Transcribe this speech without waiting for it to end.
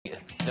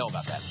know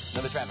about that.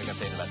 Another traffic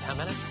update in about 10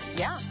 minutes?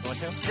 Yeah. You want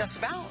to? Just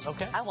about.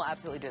 Okay. I will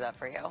absolutely do that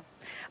for you.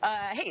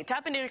 Hey,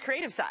 tap into your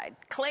creative side.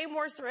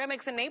 Claymore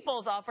Ceramics in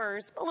Naples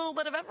offers a little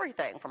bit of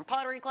everything, from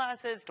pottery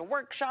classes to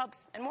workshops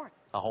and more.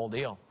 A whole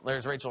deal.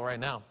 There's Rachel right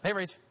now. Hey,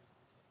 Rach.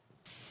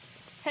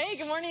 Hey,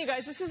 good morning, you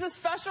guys. This is a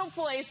special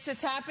place to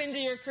tap into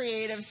your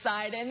creative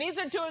side, and these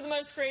are two of the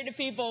most creative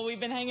people we've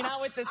been hanging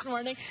out with this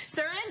morning,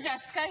 Sarah and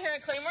Jessica here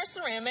at Claymore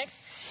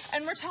Ceramics,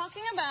 and we're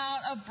talking about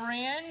a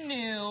brand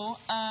new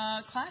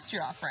class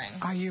you're offering.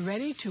 Are you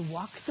ready to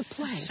walk the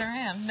plank? Sure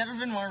am. Never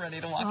been more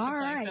ready to walk the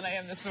plank than I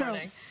am this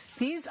morning.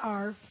 These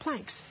are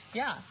planks.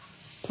 Yeah.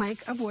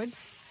 Plank of wood,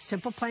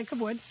 simple plank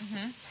of wood.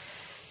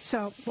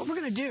 So what we're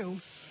going to do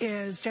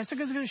is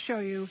Jessica's going to show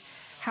you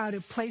how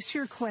to place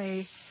your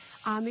clay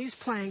on these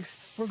planks.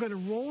 We're going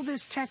to roll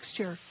this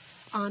texture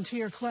onto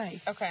your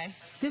clay. Okay.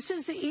 This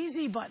is the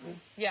easy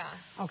button. Yeah.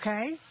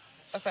 Okay?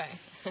 Okay.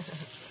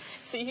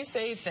 See, you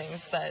say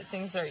that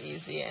things are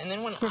easy, and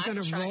then when we're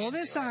going to roll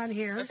this on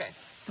here. Okay.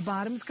 The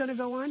bottom's going to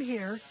go on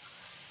here,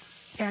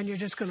 and you're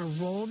just going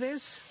to roll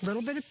this. A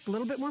little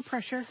bit more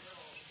pressure.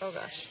 Oh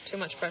gosh, too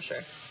much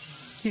pressure.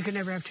 You can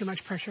never have too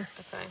much pressure.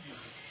 Okay.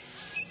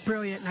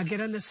 Brilliant. Now get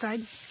on this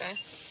side. Okay.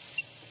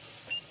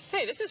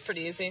 Hey, this is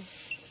pretty easy.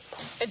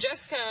 And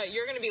Jessica,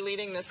 you're going to be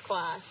leading this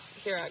class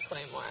here at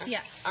Claymore.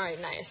 Yes. All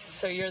right, nice.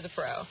 So you're the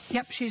pro.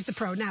 Yep, she's the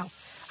pro. Now,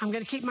 I'm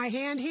going to keep my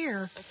hand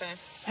here. Okay.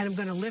 And I'm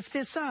going to lift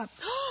this up.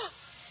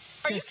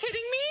 Are you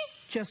kidding me?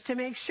 Just to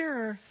make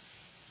sure.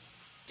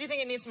 Do you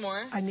think it needs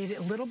more? I need it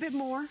a little bit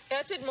more.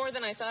 That did more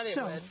than I thought it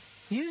would.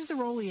 Use the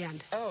rolly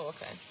end. Oh,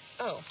 okay.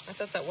 Oh, I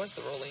thought that was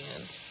the rolly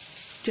end.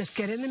 Just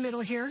get in the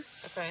middle here.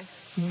 Okay.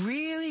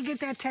 Really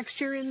get that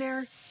texture in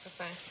there.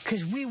 Okay.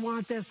 Because we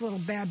want this little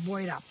bad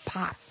boy to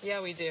pop.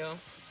 Yeah, we do.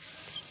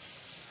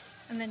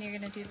 And then you're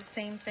going to do the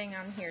same thing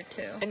on here,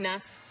 too. And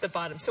that's the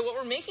bottom. So what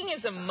we're making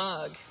is a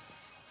mug.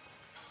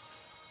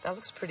 That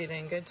looks pretty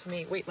dang good to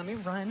me. Wait, let me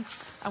run.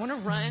 I want to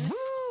run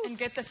and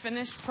get the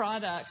finished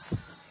product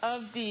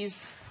of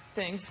these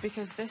things,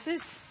 because this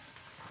is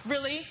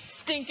really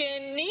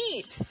stinking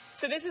neat.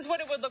 So this is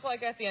what it would look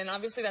like at the end.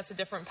 Obviously, that's a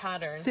different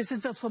pattern. This is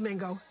the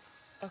flamingo.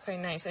 Okay,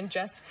 nice. And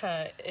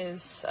Jessica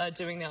is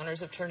doing the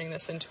honors of turning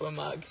this into a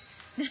mug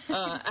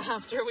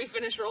after we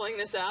finish rolling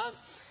this out,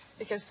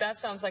 because that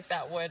sounds like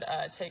that would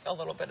take a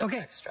little bit of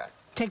extra.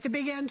 Take the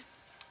big end.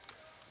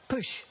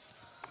 Push.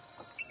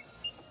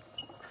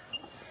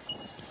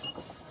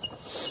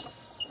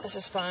 This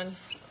is fun.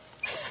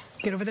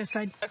 Get over this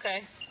side.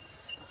 Okay.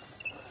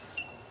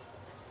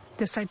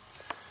 This side.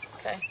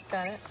 Okay,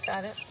 got it,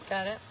 got it,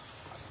 got it.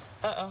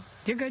 Uh-oh.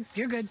 You're good,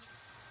 you're good.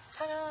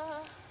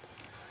 Ta-da!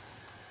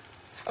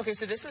 Okay,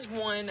 so this is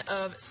one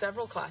of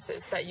several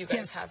classes that you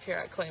guys have here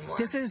at Claymore.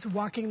 This is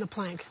walking the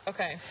plank.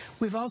 Okay.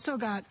 We've also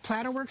got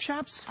platter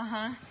workshops.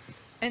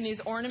 And these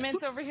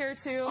ornaments over here,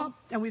 too. Oh,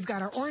 and we've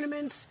got our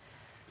ornaments.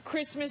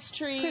 Christmas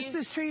trees.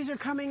 Christmas trees are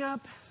coming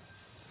up.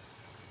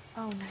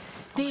 Oh,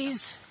 nice.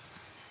 These.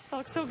 That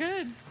looks so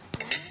good.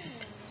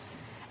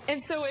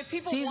 And so if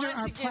people These want are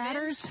our to get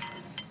platters.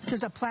 This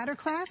is a platter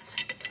class.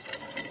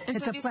 And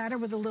it's so a platter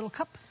with a little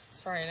cup.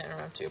 Sorry to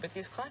interrupt you, but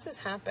these classes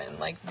happen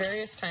like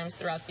various times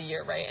throughout the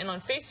year, right? And on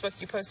Facebook,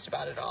 you post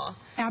about it all.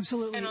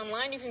 Absolutely. And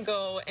online, you can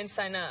go and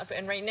sign up.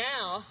 And right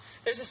now,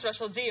 there's a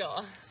special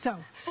deal. So,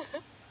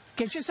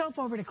 get yourself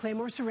over to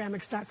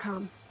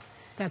ClaymoreCeramics.com.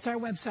 That's our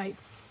website.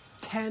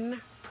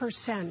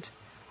 10%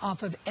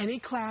 off of any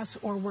class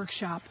or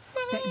workshop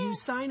that you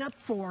sign up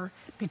for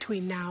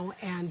between now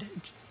and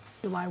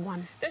July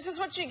 1. This is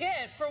what you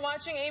get for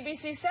watching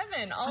ABC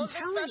 7. All of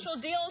the special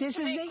deals this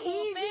to is make the cool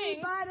easy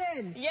things.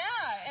 button. Yeah,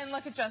 and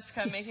look at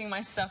Jessica making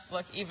my stuff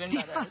look even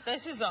better.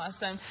 This is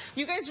awesome.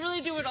 You guys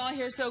really do it all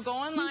here, so go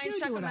online,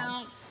 check them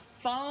out.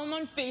 Follow them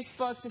on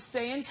Facebook to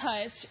stay in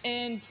touch,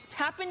 and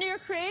tap into your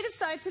creative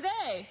side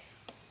today.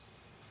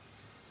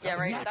 Yeah,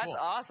 right. That's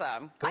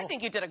awesome. Cool. I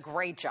think you did a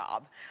great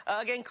job.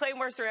 Again,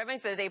 Claymore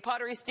Ceramics is a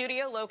pottery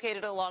studio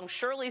located along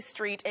Shirley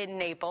Street in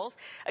Naples.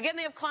 Again,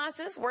 they have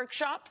classes,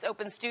 workshops,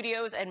 open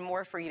studios, and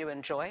more for you to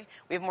enjoy.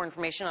 We have more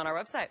information on our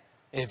website.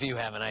 If you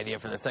have an idea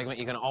for the segment,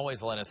 you can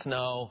always let us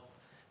know.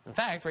 In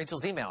fact,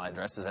 Rachel's email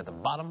address is at the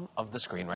bottom of the screen right